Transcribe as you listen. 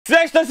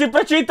Sve što si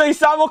pročitao iz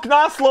samog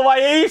naslova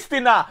je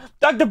istina.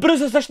 Tako da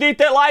brzo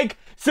zašnite like,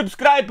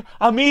 subscribe,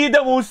 a mi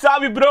idemo u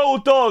sami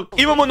Brawl Talk.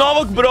 Imamo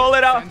novog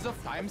brawlera,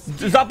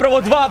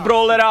 zapravo dva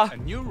brawlera,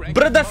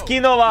 Brda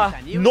skinova,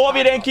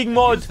 novi ranking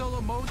mod.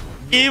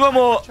 I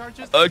imamo,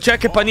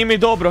 čekaj pa nije mi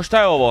dobro,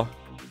 šta je ovo?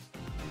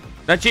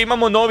 Znači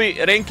imamo novi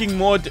ranking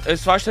mod,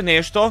 svašta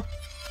nešto.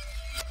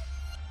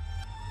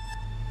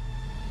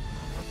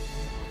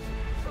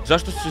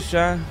 Zašto su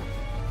se...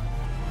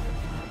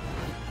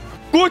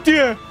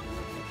 Kutije!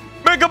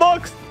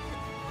 Megabox!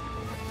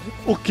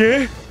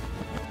 Okej.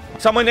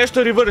 Samo je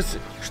nešto reverse,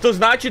 što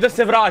znači da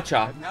se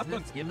vraća.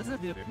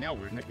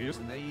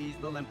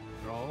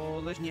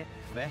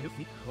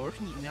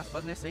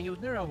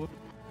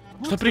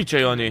 Što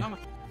pričaju oni?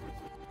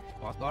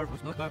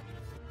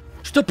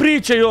 Što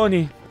pričaju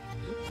oni?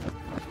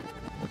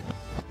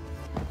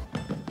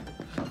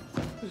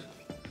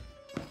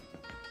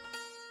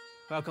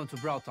 Welcome to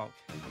Brawl Talk.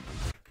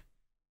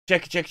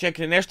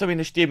 Čekaj, nešto mi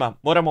ne štima.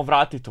 Moramo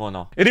vratiti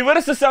ono.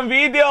 Reverse sam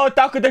video,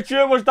 tako da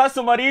čujemo šta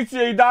su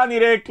Maricija i Dani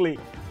rekli.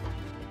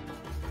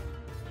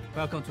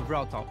 Welcome to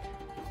Brawl Talk.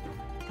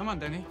 Come on,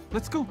 Danny,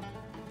 let's go.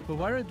 But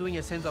why are we doing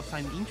a sense of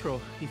time intro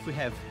if we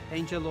have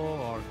Angelo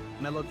or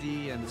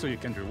Melody and... So you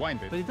can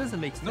rewind it. But it doesn't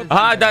make sense.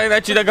 Aha, da,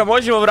 znači da ga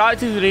možemo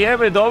vratiti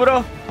vrijeme,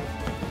 dobro.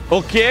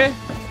 Okej.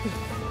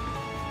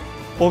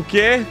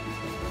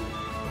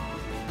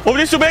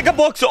 Ovdje su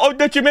megabox,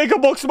 znači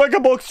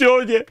megabox je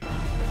ovdje.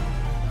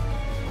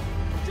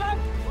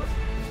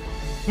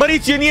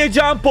 Maricija nije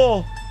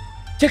jumpo.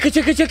 Čekaj.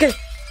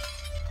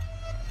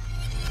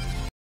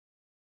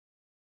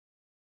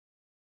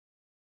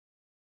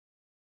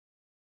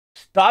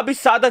 Šta bi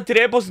sada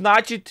trebao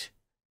značit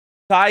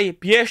taj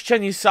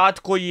pješčani sat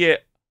koji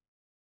je...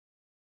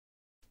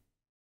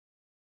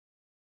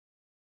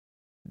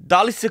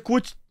 Da li se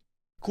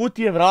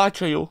kutije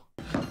vraćaju?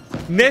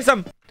 Ne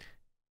znam.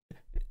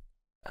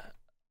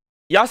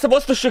 Ja sam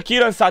ostao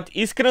šokiran sad,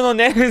 iskreno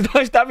ne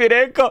znam šta bi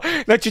rekao,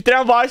 znači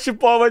trebam vašu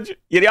pomoć,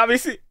 jer ja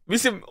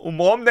mislim u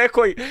mom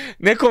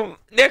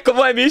neko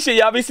moje mišljenje,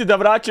 ja mislim da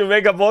vraćaju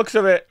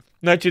megaboxove,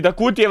 znači da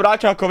kutije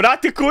vraćaju, ako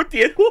vrati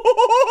kutije,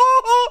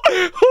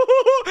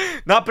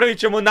 napravit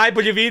ćemo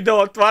najbolji video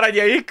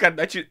otvaranja ikad,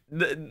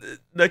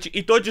 znači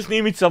i to ću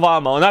snimit sa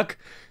vama, onak,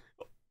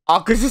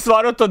 ako se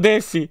stvarno to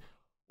desi.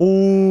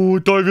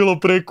 To je bilo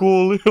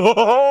pre-cool,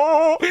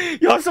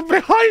 ja sam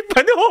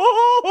prehajpan,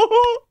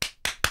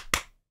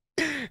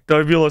 to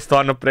je bilo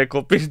stvarno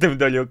preko, pišite mi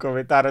dolje u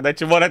komentaru,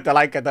 znači morate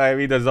lajkati ovaj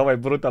video za ovaj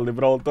brutalni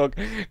Brawl Talk.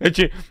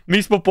 Znači,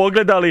 mi smo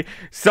pogledali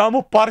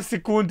samo par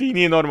sekundi i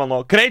nije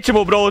normalno.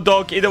 Krećemo u Brawl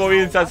Talk, idemo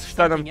vidjeti sad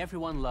šta nam...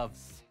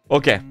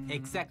 Okej.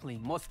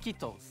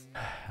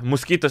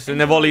 Mosquitos,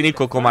 ne voli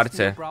niko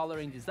komarce.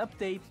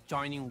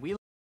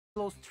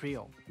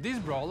 This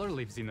brawler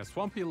lives in a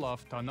swampy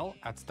love tunnel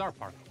at Star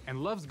Park and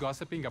loves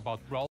gossiping about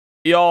Brawl.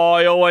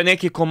 Joj, ovo je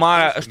neki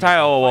komara, šta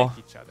je ovo?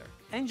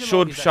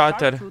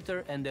 Sharpshooter.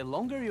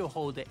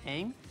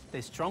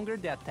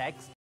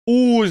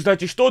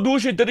 Znači što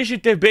duže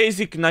držite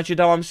basic, znači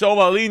da vam se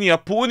ova linija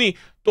puni,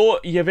 to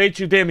je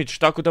veći damage,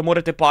 tako da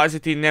morate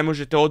paziti, ne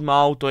možete odmah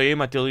auto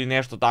imati ili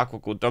nešto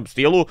takvog u tom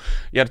stilu,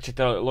 jer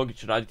ćete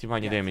logično raditi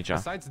manje damage-a.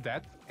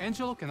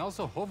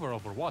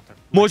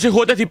 Može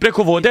hodati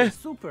preko vode?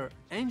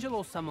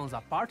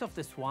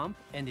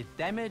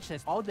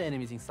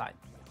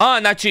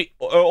 Znači,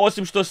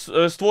 osim što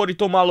stvori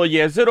to malo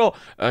jezero,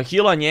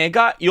 heala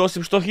njega i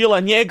osim što heala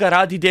njega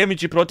radi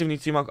damage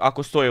protivnicima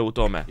ako stoje u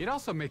tome.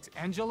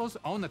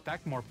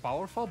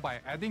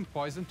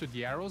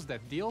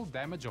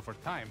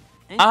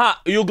 Aha,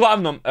 i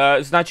uglavnom,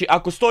 znači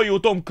ako stoji u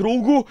tom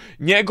krugu,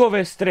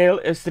 njegove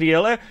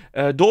strijele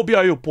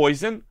dobijaju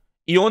poison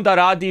i onda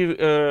radi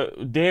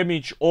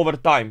damage over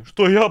time,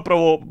 što je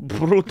zapravo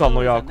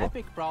brutalno jako.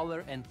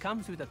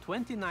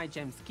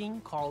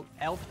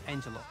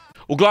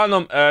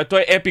 Uglavnom, to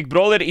je epic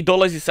brawler i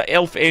dolazi sa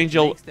Elf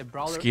Angel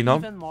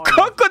skinom.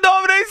 Kako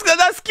dobro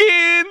izgleda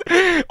skin!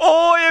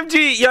 OMG,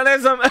 ja ne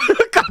znam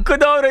kako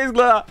dobro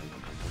izgleda.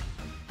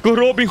 Ko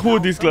Robin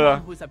Hood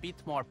izgleda.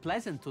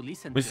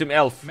 Mislim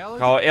elf,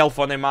 kao elf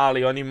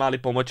oni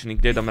mali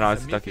pomoćnik Deda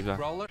Mraza, tako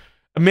izgleda.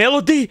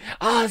 Melody!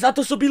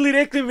 Zato su bili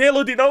rekli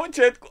Melody na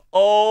početku.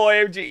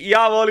 OMG,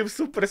 ja volim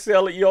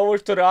Supercell i ovo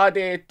što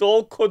rade je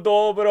toliko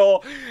dobro.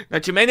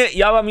 Znači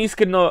ja vam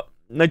iskreno,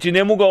 znači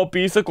ne mogu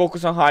opisati koliko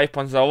sam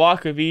hypan za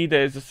ovakve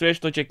videe, za sve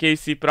što će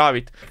KC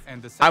pravit.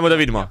 Ajmo da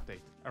vidimo.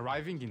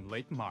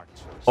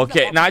 Ok,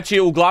 znači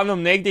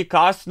uglavnom negdje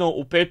kasno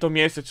u 5.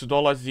 mjesecu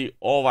dolazi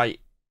ovaj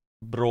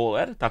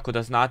brawler, tako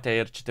da znate,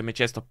 jer ćete me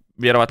često,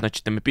 vjerovatno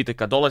ćete me pitati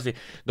kad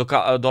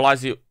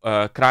dolazi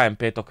krajem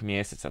 5.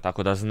 mjeseca,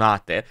 tako da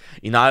znate.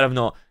 I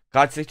naravno,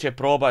 kad se će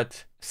probat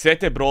sve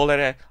te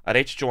brawlere, a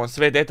reći ću vam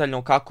sve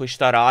detaljno kako i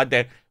šta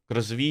rade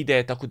kroz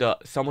videe, tako da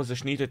samo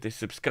zašnitite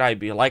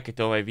subscribe i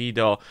lajkajte ovaj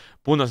video,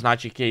 puno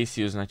znači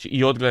KC-u, znači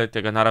i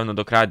odgledajte ga naravno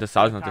do kraja da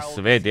saznate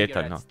sve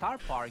detaljno.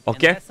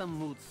 Ok?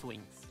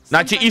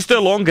 Znači isto je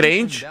long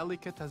range.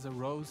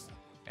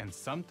 and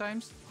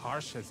sometimes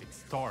harsh as its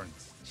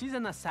thorns. She's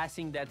an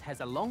assassin that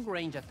has a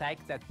long-range attack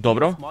that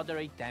Dobro. deals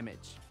moderate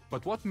damage.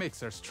 But what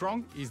makes her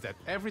strong is that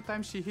every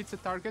time she hits a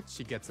target,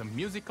 she gets a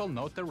musical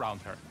note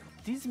around her.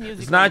 This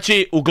musical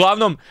Znači,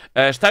 uglavnom,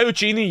 šta ju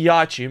čini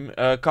jačim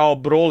kao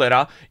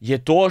brawlera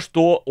je to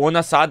što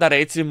ona sada,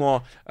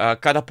 recimo,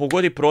 kada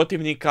pogodi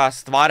protivnika,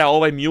 stvara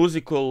ovaj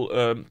musical,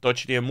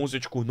 točnije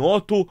muzičku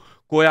notu,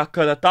 koja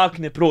kada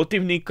takne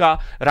protivnika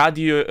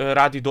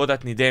radi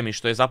dodatni damage,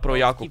 što je zapravo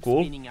jako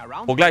cool.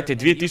 Pogledajte,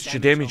 2000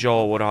 damage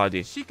ovo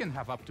radi. She can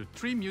have up to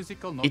 3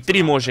 musical I notes 3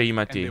 around može her,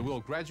 imati. and they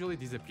will gradually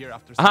disappear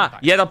after some Aha, time.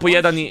 jedan po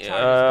jedan Once she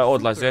charges her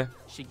odlaze.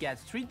 super, she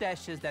gets 3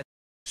 dashes that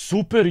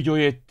Super,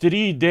 joj je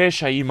 3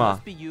 deša ima.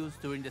 must be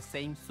used during the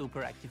same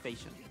super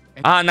activation.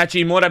 A,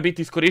 znači mora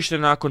biti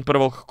iskorišten nakon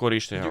prvog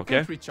korištenja, You okej?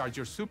 can't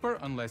recharge your super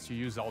unless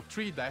you use all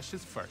 3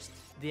 dashes first.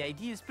 The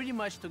idea is pretty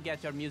much to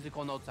get your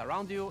musical notes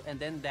around you and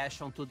then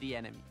dash onto the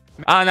enemy.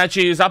 A,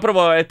 znači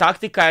zapravo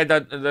taktika je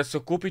da se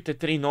okupite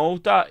 3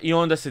 nota i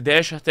onda se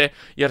dešate,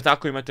 jer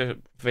tako imate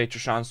veću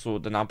šansu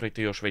da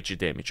napravite još veći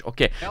damage.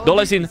 Okej,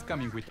 dolazim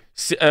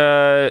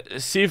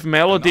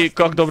𝗕𝗓𝗦𝗧𝗓,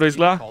 kako dobro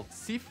izgleda?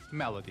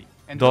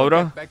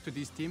 Dobro.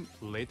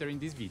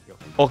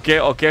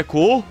 Okej,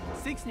 cool.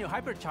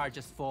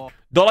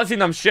 Dolazi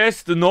nam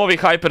 6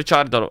 novih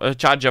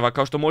hyperchargeva,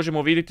 kao što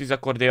možemo vidjeti za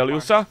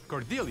Cordeliusa.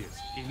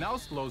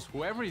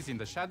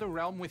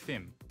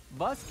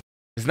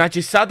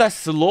 Znači sada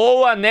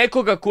slowa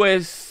nekoga ko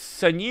je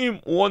sa njim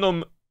u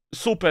onom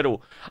superu.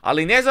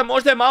 Ali ne znam,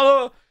 možda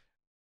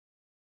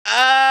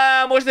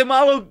je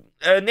malo,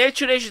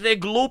 neću reći da je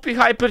glupi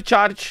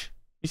hypercharge.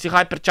 Mislim,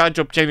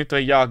 hypercharge općenito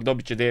je jak,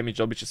 dobit će damage,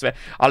 dobit će sve.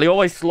 Ali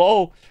ovaj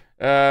slow,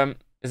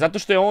 zato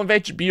što je on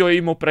već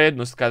imao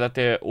prednost kada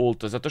te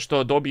ulto. Zato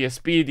što dobije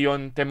speed i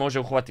on te može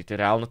uhvatiti.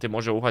 Realno te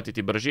može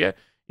uhvatiti bržije.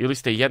 Ili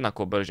ste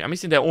jednako brži. A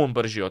mislim da je on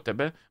brži od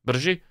tebe.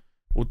 Brži.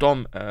 U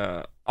tom,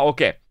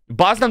 okej.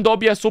 Baz nam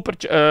dobija super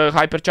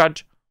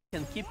hypercharge.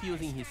 Can keep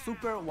using his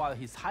super while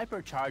his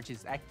hypercharge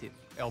is active.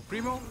 El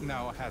Primo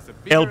now has a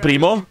El bigger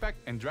Primo? impact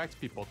and drags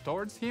people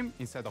towards him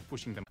instead of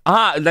pushing them.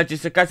 Aha,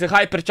 znači kad se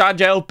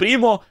hypercharge El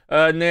Primo,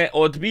 ne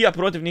odbija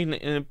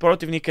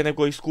protivnike,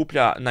 nego ih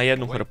skuplja na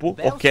jednu hrpu.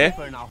 Okej.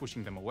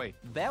 Pushing them away.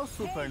 Bell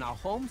super now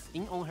homes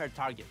in on her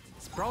target.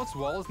 Sprout's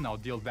walls now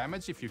deal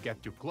damage if you get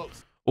too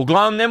close.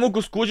 Uglavnom ne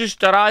mogu skužiti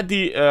šta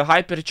radi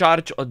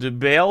hypercharge od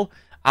Bell,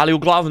 ali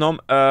uglavnom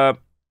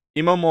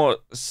imamo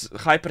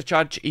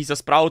hypercharge i za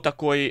Sprouta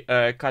koji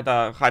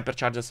kada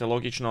hypercharge se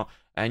logično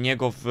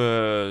njegov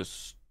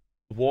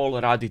wall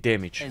radi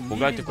damage.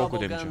 Pogledajte koliko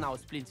damage.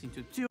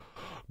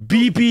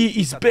 BB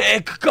is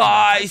back,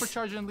 guys!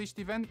 Hypercharge Unleashed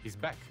event is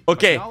back.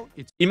 Okej, But now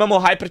it's imamo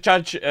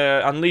hypercharge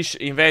Unleash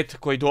event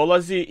koji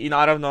dolazi i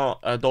naravno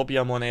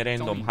dobijamo onaj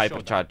random only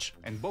hypercharge.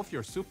 showdown, and both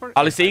your super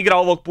Ali and se igra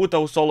ovog puta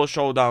u solo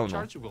showdownu.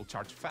 hypercharge will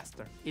charge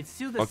faster. It's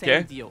still the Okay.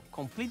 same deal.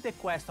 Complete the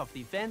quest of the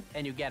event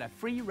and you get a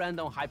free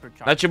random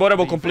hypercharge. Znači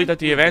moramo The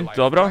kompletati will event, live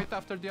dobro? Right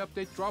after the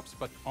update drops,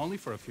 but only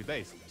for a few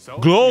days. So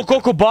Glo,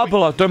 koliko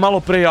babela, to je malo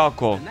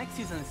prejako. The next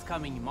season is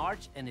coming in March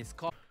and is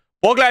called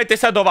Pogledajte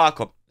sad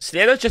ovako.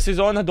 Sljedeća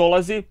sezona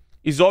dolazi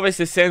i zove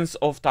se Sands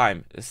of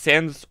Time.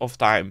 Sands of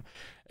Time.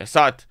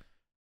 Sad,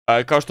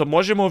 kao što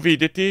možemo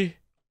vidjeti,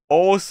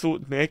 ovo su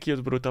neki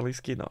od brutalnih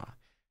skinova.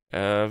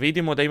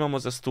 Vidimo da imamo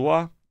za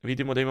Stua,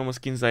 vidimo da imamo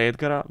skin za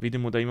Edgara,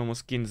 vidimo da imamo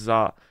skin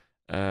za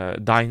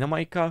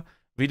Dynamika,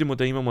 vidimo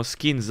da imamo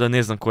skin za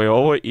ne znam ko je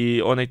ovo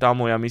i onaj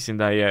tamo ja mislim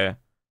da je...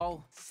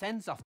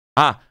 Sands of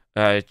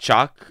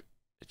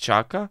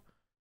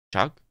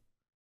Čak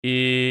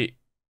i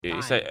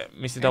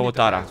mislim da je ovo Any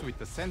Tara. attacks with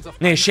the sense of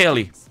Ne, time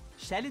Shelly. skins.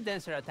 Shelly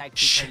Dancer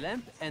attacks with her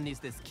lamp and is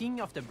the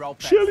skin of the Brawl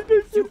Pass. Shelly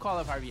Dancer. Two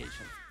color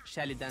variations.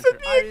 Shelly Dancer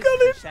Iris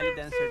and Shelly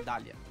Dancer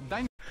Dahlia.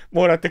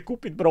 Morate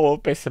kupiti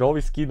Brawl Pass,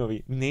 ovi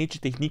skinovi.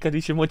 Nećete ih nikad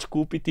više moći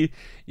kupiti,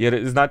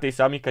 jer znate i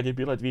sami kad je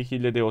bila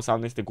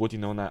 2018.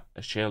 godine ona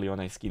Shelly,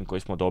 onaj skin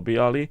koji smo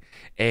dobijali.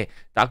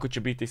 Tako će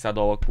biti sad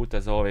ovog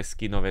puta za ove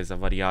skinove, za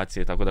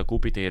varijacije, tako da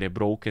kupite jer je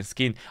broken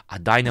skin, a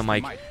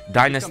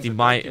Dynasty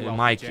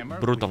Mike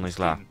brutalno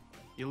izgleda.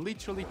 He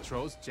literally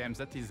throws gems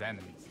at his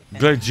enemies.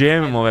 Gle,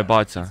 džemim ove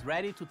baca. Is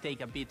ready to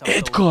take a bit of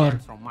Edgar. those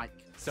gems from Mike.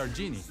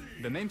 Sargini,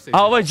 the namesake.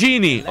 A ovo je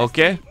Genie, Lastly,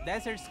 okej.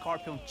 Desert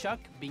Scorpion Chuck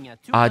being a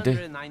A, de-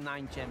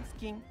 299 gem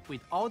skin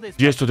with all the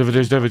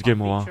 299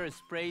 gemova. features,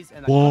 sprays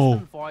and a Wow.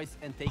 custom voice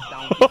and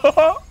takedown kits.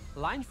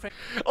 Line frame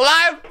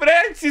Live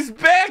Friends is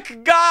back,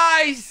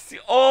 guys!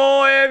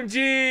 OMG!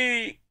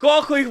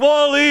 Koliko ih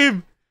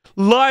volim!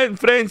 Lion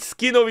Friends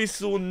skinovi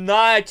su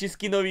najjači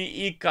skinovi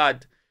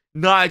ikad.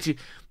 Najjači.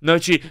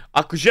 Znači,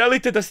 ako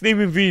želite da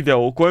snimim video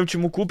u kojem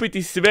ćemo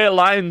kupiti sve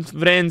Lion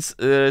Friends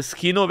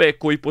skinove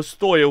koji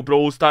postoje u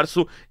Brawl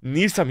Starsu,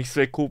 nisam ih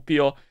sve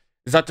kupio,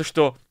 zato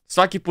što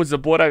svaki put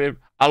zaboravim,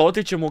 ali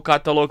otićemo u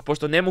katalog,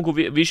 pošto ne mogu,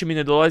 više mi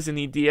ne dolaze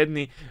ni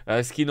jedni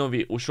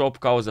skinovi u shop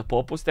kao za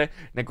popuste,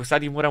 nego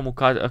sad ih moram u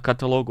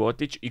katalogu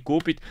otići i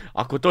kupiti.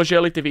 Ako to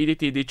želite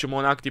vidjeti, gdje ćemo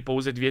onak tipa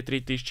uzeti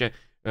 2-3 tišće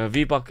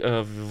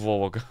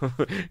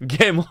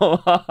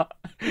gemova,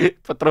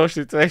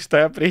 potrošiti sve što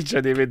ja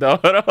pričam i mi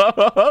dobro.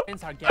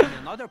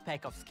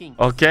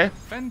 Ok.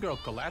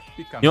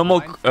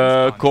 Imamo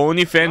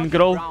Coney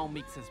Fangirl.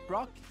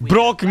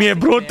 Brock mi je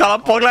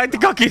brutalan, pogledajte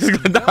kako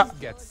izgleda.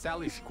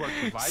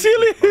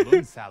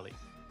 Silly.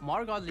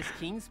 More godly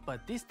kings, but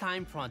this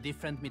time from a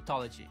different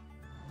mythology.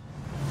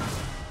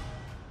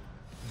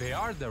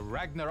 They are the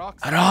Ragnarok.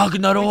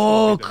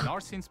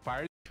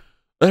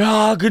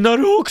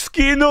 Ragnarok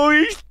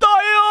skinovi, šta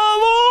je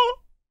ovo?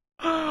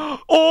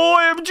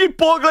 OMG,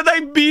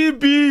 pogledaj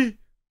Bibi!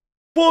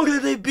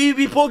 Pogledaj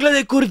Bibi,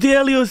 pogledaj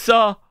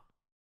Cordeliusa!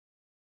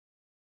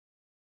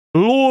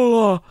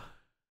 Lola!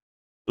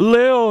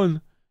 Leon!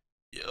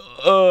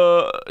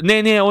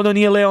 Ne, ono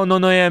nije Leon,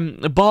 ono je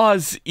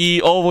Buzz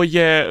i ovo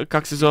je,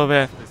 kak se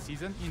zove?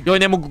 Joj,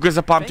 ne mogu ga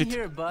zapamtiti.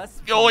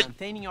 Joj!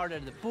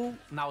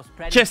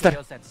 Chester!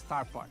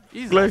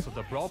 Gle,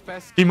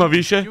 ima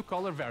više.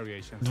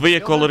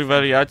 2 color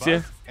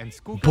varijacije.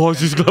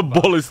 Buzz izgleda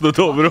bolesno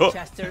dobro.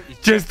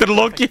 Chester,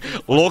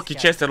 Loki,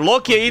 Chester.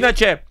 Loki je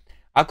inače,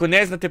 ako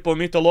ne znate po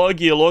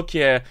mitologiji,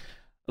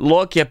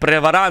 Loki je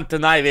prevarant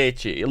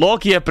najveći.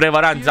 Loki je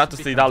prevarant, zato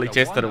ste i dali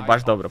Chesteru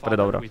baš dobro,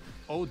 predobro.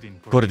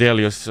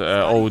 Cordelius,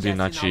 Odin,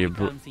 znači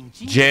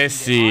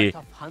Jesse.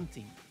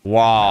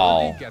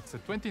 Wow.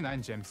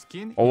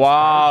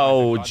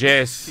 Wow,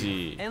 Jesse.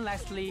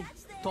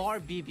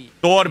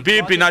 Thor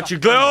Bibi, znači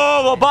gle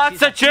ovo,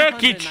 baca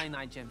čekić.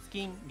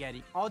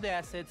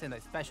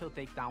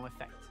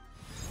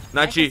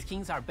 Znači,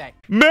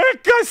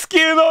 meka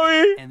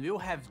skinovi!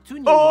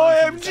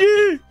 OMG!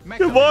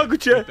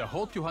 Moguće!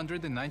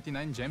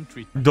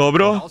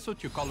 Dobro.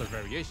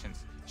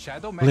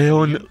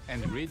 Leon.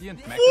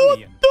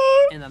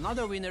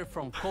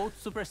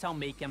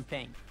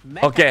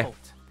 Ok.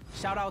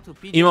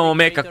 Imamo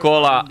meka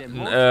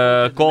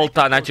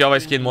Colta, znači ovaj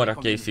skin mora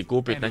KC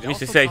kupit, znači mi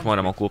se sve ih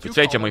moramo kupit,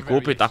 sve ćemo ih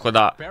kupit, tako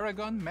da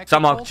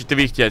samo ako ćete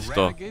vi htjeti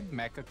to.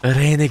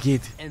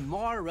 Renegade.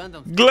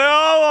 Gle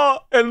ovo,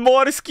 and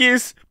more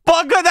skins,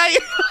 pogledaj!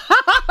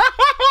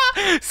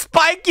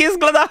 Spike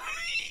izgleda.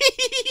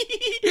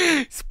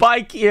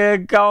 Spike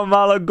je kao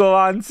malo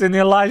govance,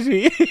 ne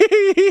laži.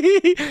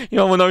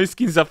 Imamo novi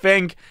skin za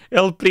Fang,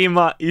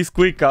 𝗕𝗓𝗦𝗦 i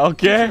Squeaka,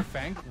 ok?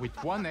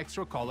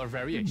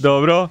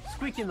 Dobro.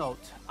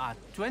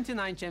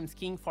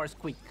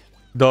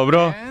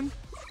 Dobro.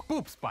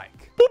 Poop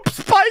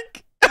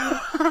Spike.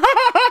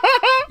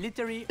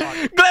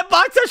 Gle,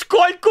 baca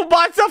školjku,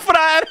 baca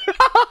frajer.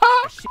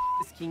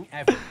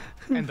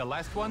 And the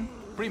last one,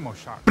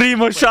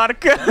 Primo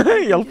Shark.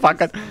 Jel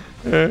fakat?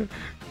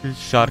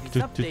 Shark.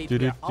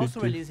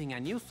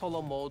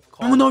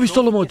 Imamo novi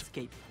solo mod.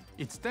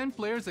 It's 10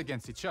 players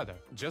against each other,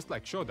 just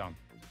like Showdown.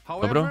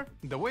 However,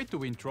 the way to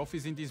win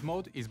trophies in this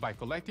mode is by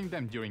collecting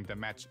them during the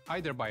match,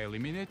 either by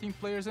eliminating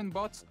players and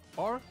bots,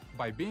 or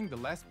by being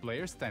the last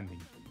player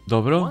standing.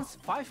 Dobro. Once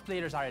 5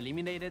 players are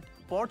eliminated,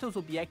 portals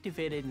will be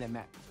activated in the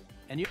map.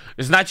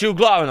 Znači,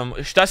 uglavnom,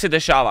 šta se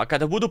dešava?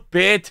 Kada budu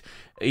 5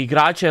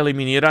 igrača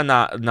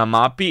eliminirana na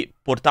mapi,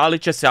 portali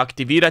će se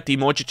aktivirati i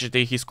moći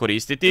ćete ih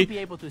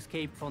iskoristiti.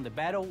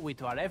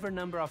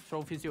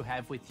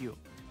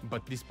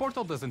 But this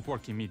portal doesn't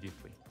work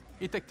immediately.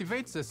 It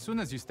activates as soon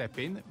as you step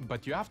in,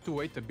 but you have to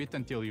wait a bit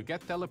until you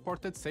get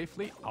teleported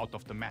safely out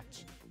of the match.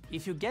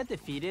 If you get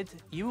defeated,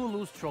 you will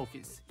lose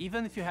trophies,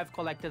 even if you have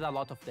collected a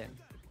lot of them.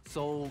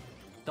 So,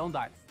 don't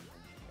dive.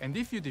 And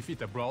if you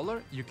defeat a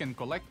brawler, you can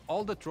collect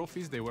all the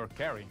trophies they were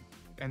carrying.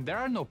 And there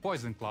are no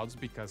poison clouds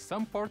because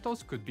some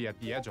portals could be at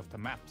the edge of the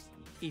maps.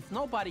 If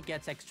nobody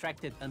gets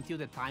extracted until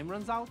the time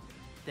runs out,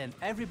 then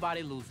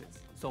everybody loses.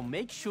 So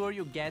make sure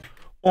you get...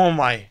 Oh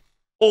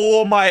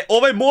my,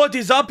 ovaj mod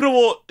je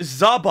zapravo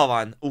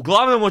zabavan.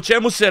 Uglavnom, o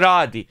čemu se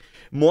radi?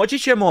 Moći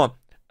ćemo,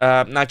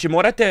 znači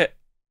morate,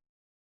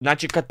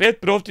 znači kad 5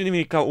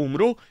 protivnika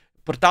umru,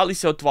 portali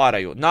se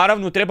otvaraju.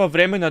 Naravno, treba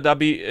vremena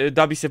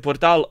da bi se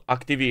portal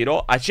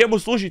aktivirao. A čemu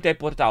služi taj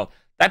portal?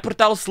 Taj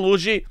portal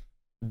služi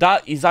da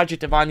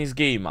izađete van iz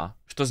gamea.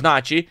 Što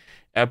znači,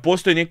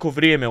 postoji neko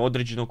vrijeme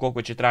određeno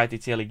koliko će trajati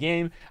cijeli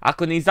game.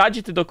 Ako ne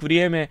izađete dok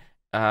vrijeme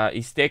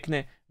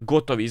istekne,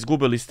 gotovi,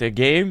 izgubili ste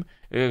game,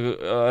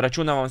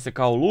 računa vam se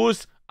kao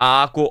lose.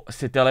 A ako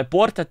se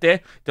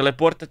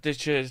teleportate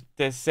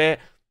ćete se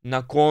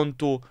na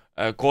kontu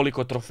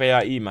koliko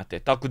trofeja imate.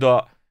 Tako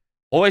da,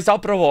 ovo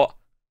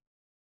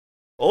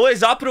je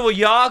zapravo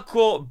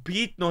jako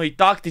bitno i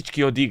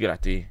taktički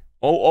odigrati.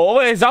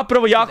 Ovo je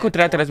zapravo jako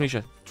trebate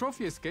razmišljati.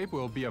 Trophy escape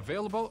will be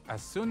available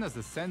as soon as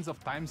the Sands of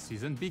Time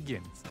season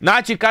begins.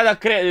 Znači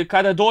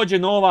kada dođe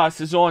nova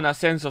sezona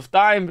Sands of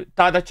Time,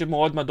 tada ćemo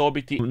odmah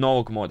dobiti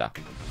novog moda.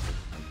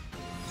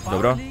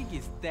 Dobro.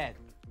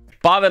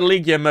 Power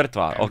League je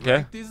mrtva, ok?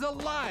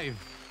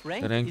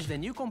 Ranked is the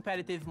new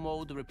competitive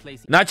mode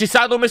replacing Znači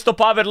sad umjesto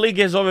Power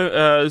League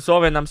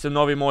zove nam se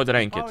novi mod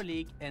Ranked. Power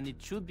League, and it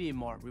should be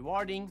more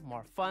rewarding,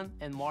 more fun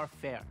and more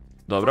fair.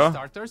 Dobro. For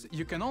starters,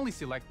 you can only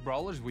select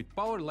brawlers with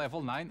power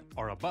level 9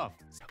 or above.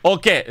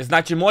 Ok,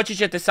 znači moći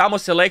ćete samo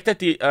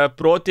selektati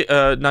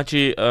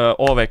znači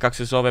ove, kak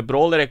se zove,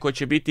 brawlere koji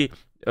će biti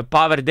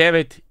power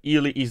 9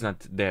 ili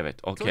iznad 9.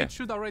 Ok. So it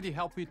should already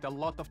help with a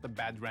lot of the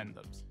bad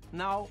randoms.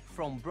 Now,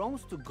 from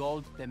bronze to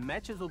gold, the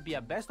matches will be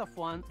a best of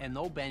one and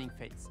no banning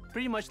phase,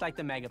 pretty much like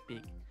the Mega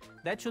Pig.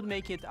 That should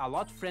make it a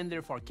lot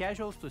friendlier for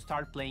casuals to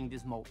start playing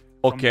this mode.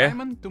 From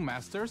Diamond to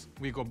Masters,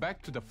 we go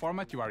back to the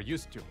format you are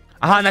used to.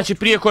 Aha, znači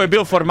prije koji je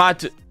bio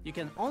format... You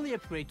can only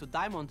upgrade to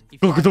Diamond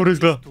if you are at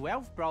least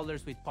 12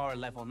 brawlers with power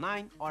level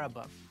 9 or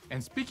above.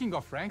 And speaking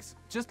of ranks,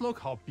 just look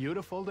how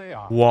beautiful they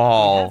are.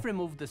 Wow. We have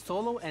removed the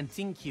solo and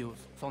team queues,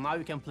 so now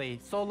you can play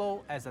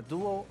solo, as a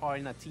duo, or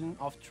in a team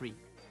of 3.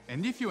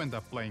 And if you end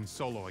up playing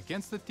solo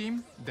against the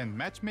team, then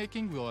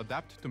matchmaking will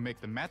adapt to make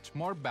the match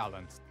more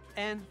balanced.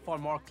 And for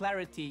more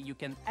clarity, you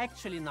can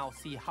actually now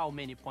see how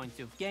many points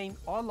you've gained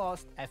or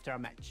lost after a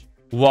match.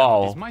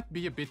 Wow. This might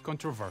be a bit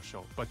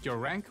controversial, but your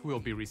rank will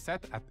be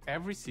reset at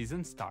every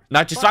season start.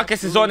 Znači svake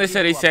sezone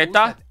se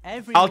reseta,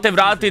 ali te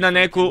vrati na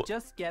neku...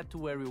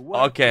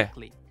 Ok.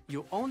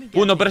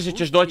 Puno brže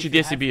ćeš doći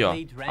gdje si bio.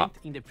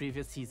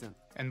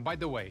 And by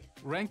the way,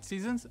 ranked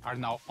seasons are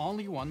now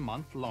only 1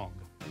 month long.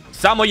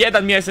 Samo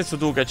 1 mjesec su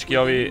dugački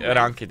ovi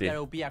rankedi. There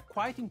will be a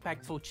quite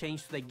impactful change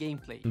to the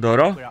gameplay.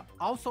 Dobro. We are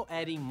also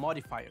adding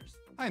modifiers.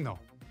 I know.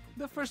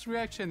 The first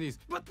reaction is,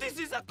 but this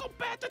is a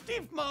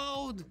competitive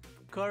mode!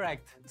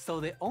 Correct.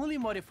 So the only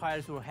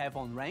modifiers we'll have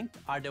on ranked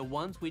are the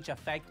ones which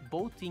affect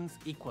both teams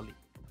equally.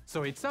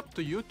 So it's up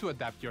to you to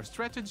adapt your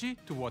strategy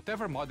to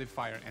whatever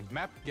modifier and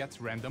map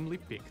gets randomly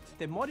picked.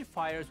 The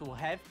modifiers we'll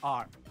have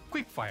are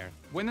Quickfire.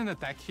 When an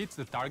attack hits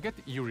the target,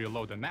 you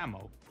reload an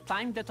ammo.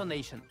 Time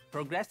Detonation.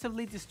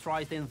 Progressively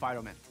destroys the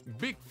environment.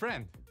 Big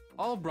Friend.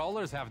 All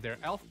brawlers have their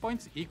elf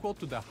points equal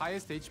to the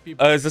highest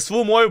HP. Za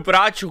svu moju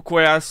braću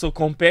koja su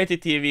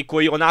competitive i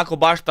koji onako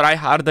baš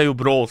tryhardaju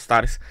Brawl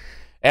Stars.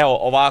 Evo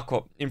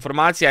ovako,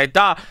 informacija je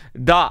ta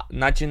da,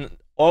 znači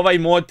ovaj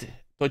mod,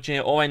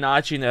 točnije ovaj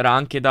način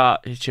rankeda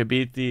će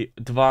biti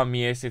 2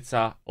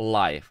 mjeseca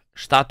live.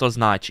 Šta to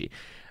znači?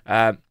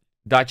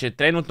 Da će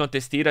trenutno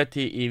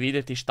testirati i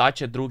vidjeti šta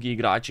će drugi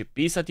igrači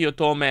pisati o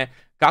tome,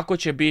 kako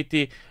će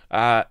biti,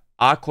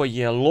 ako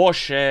je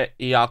loše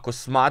i ako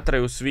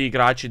smatraju svi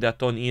igrači da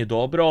to nije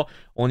dobro,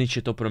 oni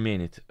će to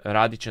promijeniti.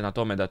 Radit će na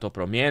tome da to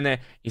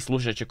promijene i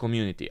slušat će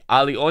community.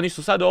 Ali oni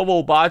su sad ovo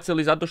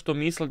ubacili zato što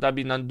misle da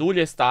bi na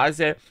dulje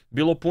staze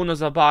bilo puno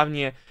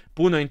zabavnije,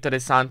 puno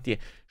interesantnije.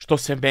 Što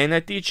se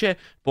mene tiče,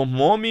 po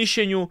mom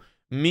mišljenju,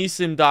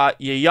 mislim da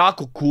je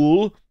jako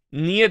cool.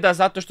 Nije da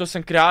zato što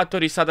sam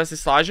kreator i sada se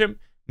slažem.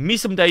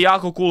 Mislim da je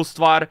jako cool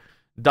stvar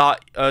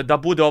da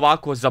bude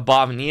ovako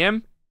zabavnije.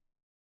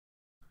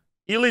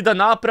 Ili da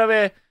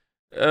naprave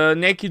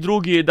neki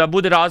drugi, da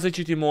bude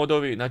različiti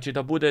modovi. Znači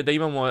da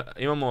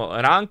imamo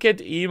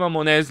ranked i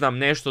imamo, ne znam,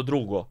 nešto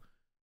drugo.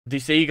 Gdje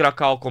se igra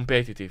kao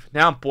competitive.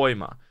 Nemam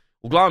pojma.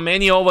 Uglavnom,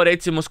 meni je ovo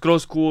recimo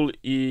skroz cool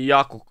i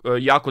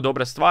jako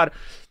dobra stvar.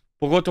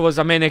 Pogotovo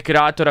za mene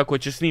kreatora koji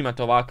će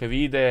snimati ovakve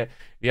videe.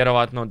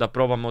 Vjerovatno da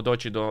probamo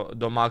doći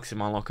do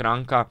maksimalnog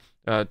ranka.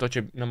 To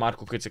će na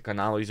MarkoKC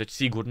kanalu izaći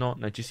sigurno.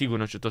 Znači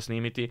sigurno ću to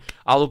snimiti.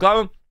 Ali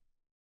uglavnom,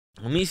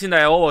 mislim da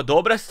je ovo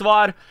dobra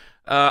stvar.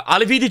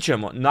 Ali vidit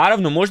ćemo.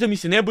 Naravno, možda mi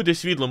se ne bude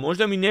svidlo.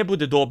 Možda mi ne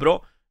bude dobro.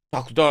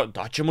 Tako da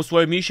daćemo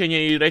svoje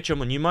mišljenje i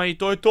rećemo njima i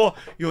to je to.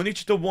 I oni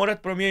će to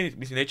morat promijeniti.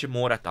 Mislim, neće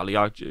morat, ali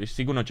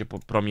sigurno će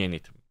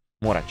promijeniti.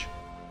 Morat će.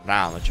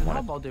 Realno će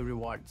morat.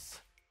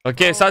 Ok,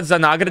 sad za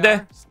nagrade.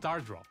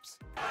 Star drops.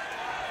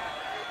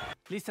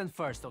 Listen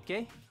first,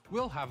 okay?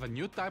 We'll have a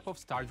new type of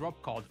star drop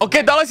called... Ok,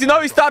 dolazi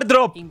novi star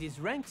drop! In this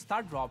ranked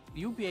star drop,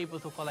 you'll be able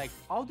to collect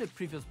all the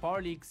previous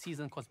Power League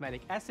season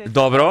cosmetic assets.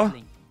 Dobro.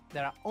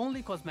 There are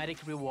only cosmetic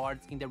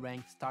rewards in the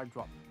ranked star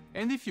drop.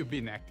 And if you've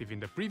been active in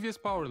the previous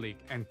Power League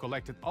and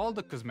collected all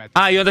the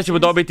cosmetics... I onda ćemo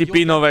dobiti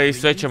pinove i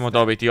sve ćemo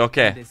dobiti, ok.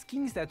 The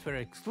skins that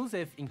were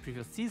exclusive in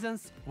previous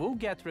seasons will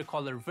get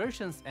recolored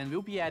versions and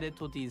will be added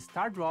to these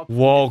star drops.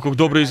 Wow, kako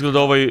dobro izgleda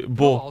ovaj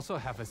bo. You'll also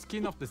have a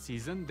skin of the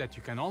season that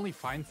you can only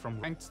find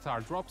from ranked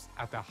star drops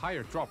at a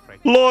higher drop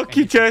rate.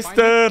 Loki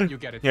Chester!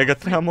 Njega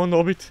trebamo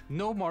dobiti.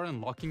 No more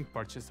unlocking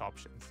purchase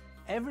options.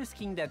 Every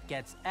skin that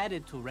gets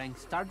added to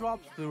ranked star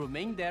drops will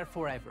remain there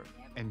forever.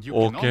 And you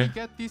can only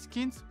get these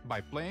skins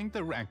by playing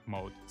the ranked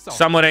mode. So,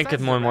 samo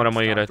ranked mode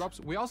moramo igrati.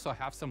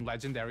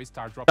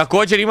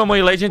 Također imamo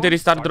i legendary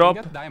star drop.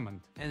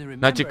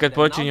 Znači kad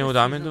počinje u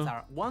Diamondu.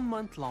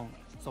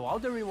 So all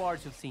the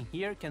rewards you've seen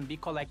here can be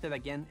collected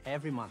again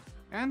every month.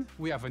 And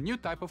we have a new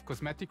type of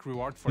cosmetic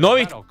reward for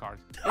the battle card.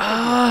 It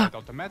will be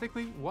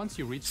automatically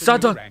once you reach the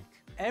new rank.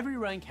 Every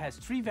rank has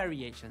 3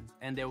 variations,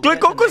 and they will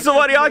get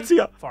an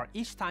extra for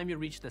each time you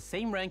reach the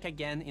same rank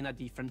again in a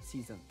different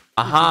season.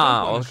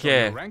 Aha,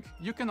 okay. Rank,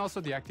 you can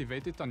also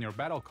deactivate it on your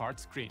battle card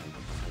screen.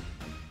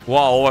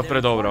 Wow, ovo je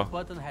predobro.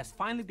 button has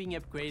finally been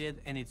upgraded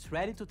and it's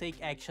ready to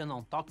take action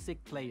on toxic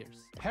players.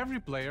 Every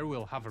player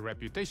will have a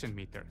reputation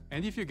meter,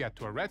 and if you get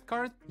to a red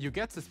card, you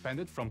get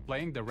suspended from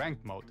playing the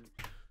ranked mode.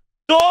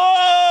 To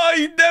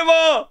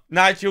idemo!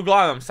 Znači,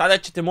 uglavnom, sada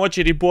ćete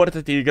moći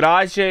reportati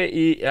igrače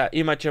i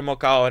imat ćemo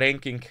kao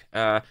ranking.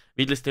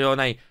 Vidjeli ste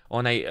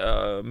onaj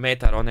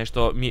metar,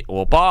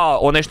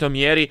 onaj što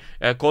mjeri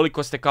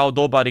koliko ste kao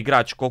dobar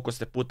igrač, koliko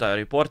ste puta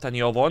reportani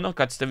i ovo ono.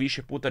 Kad ste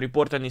više puta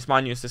reportani,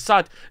 smanjuje se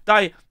sad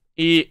taj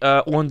i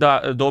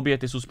onda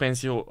dobijete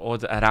suspenziju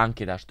od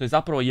rankeda, što je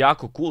zapravo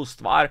jako cool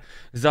stvar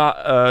za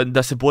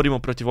da se borimo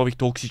protiv ovih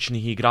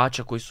toksičnih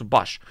igrača koji su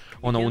baš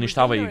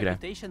uništavaju igre.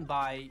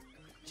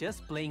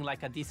 Just playing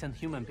like a decent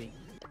human being.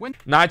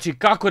 Znači,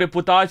 kako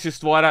reputaciju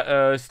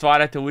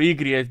stvarate u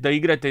igri je da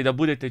igrate i da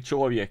budete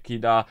čovjek i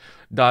da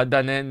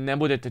ne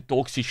budete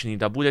toksični,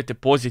 da budete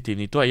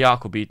pozitivni, to je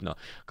jako bitno.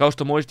 Kao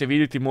što možete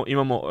vidjeti,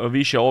 imamo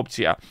više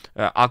opcija.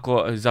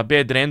 Ako za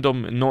bad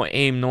random, no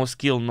aim, no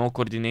skill, no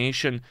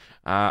coordination,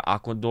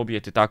 ako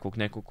dobijete takvog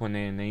nekog ko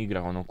ne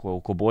igra,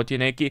 ko bot je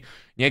neki,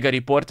 njega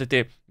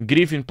reportate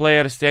Griffin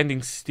player,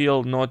 standing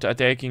still, not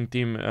attacking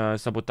team,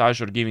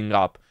 sabotage or giving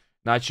up.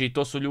 Znači,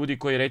 to su ljudi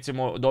koji,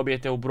 recimo,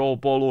 dobijete u Brawl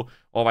Ballu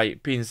ovaj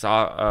pin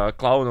sa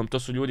klaunom, to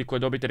su ljudi koji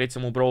dobijete,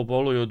 recimo, u Brawl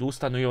Ballu i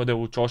odustanu i ode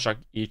u čošak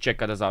i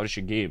čeka da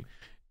završi game.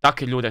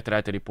 Takve ljude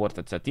trebate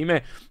reportati sa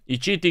time. I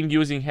cheating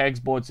using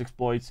hacks, bots,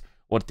 exploits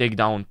or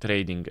takedown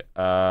trading.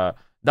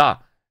 Da,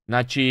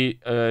 znači,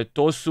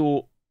 to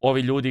su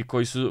ovi ljudi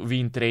koji su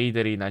win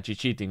traderi, znači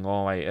cheating,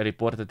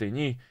 reportate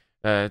njih.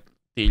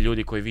 Ti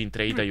ljudi koji win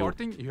tradaju,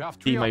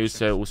 imaju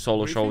se u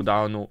solo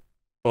showdownu,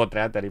 to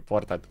trebate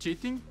reportati.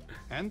 Cheating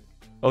and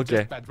Okay.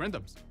 just bad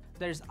randoms.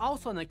 There's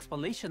also an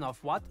explanation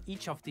of what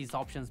each of these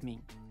options mean.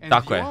 And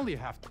Tako you je. only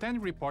have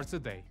 10 reports a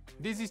day.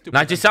 This is to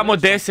Znači, prevent samo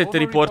players from 10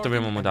 reportova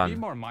imamo overreporting dan. and be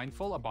more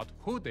mindful about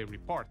who they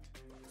report.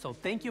 So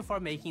thank you for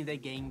making the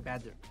game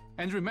better.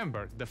 And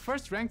remember, the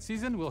first ranked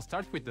season will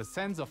start with the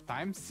Sands of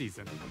Time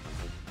season.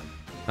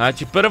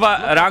 Znači, prva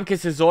ranke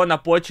sezona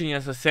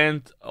počinje sa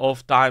Sand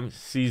of Time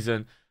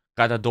season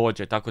kada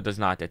dođe, tako da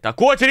znate.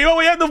 Također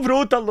imamo jednu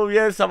brutalnu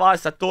vijest za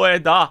vas, a to je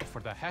da...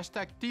 For the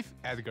hashtag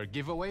ThiefEdgar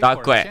giveaway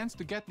Tako for a je. chance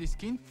to get this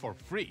skin for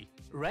free.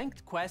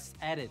 Ranked quests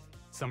added.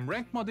 Some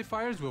ranked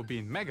modifiers will be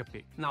in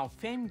MegaPic. Now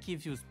Fame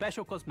gives you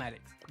special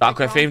cosmetics.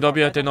 Tako je, Background Fame for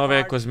dobijate battle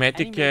nove cards,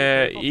 kozmetike,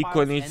 animated profiles,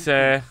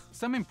 ikonice, and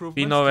Some improvements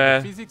Pinove.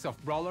 to the physics of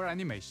Brawler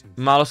animations.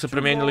 malo su True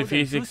promijenili Gold and True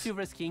physics,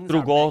 Silver skins True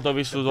are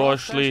Goldovi back. su The Brawl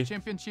došli, Stars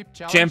Championship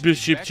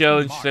Championship is back in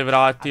Challenge March. se A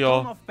vratio,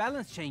 tone of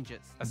balance changes.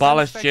 A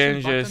balance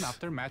satisfaction changes, button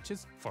after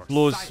matches for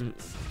plus,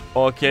 silence.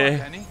 ok,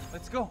 Penny,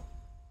 let's go.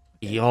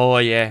 i ovo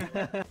je,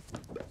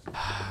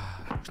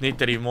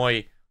 šniteri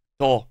moji,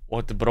 to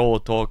od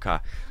Brawl Talka.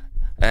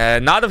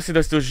 Nadam se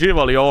da ste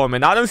uživali u ovome,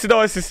 nadam se da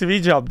vam se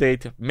sviđa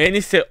update,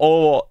 meni se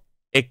ovo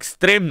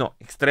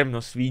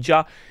ekstremno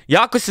sviđa,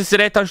 jako sam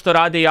sretan što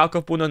rade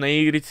jako puno na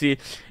igrici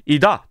i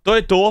da, to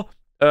je to.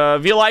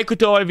 Vi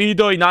lajkujte ovaj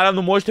video i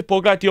naravno možete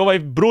pogledati ovaj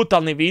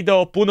brutalni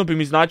video, puno bi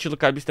mi značilo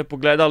kad biste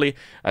pogledali,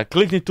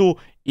 klikni tu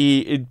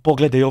i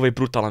pogledaj ovaj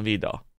brutalan video.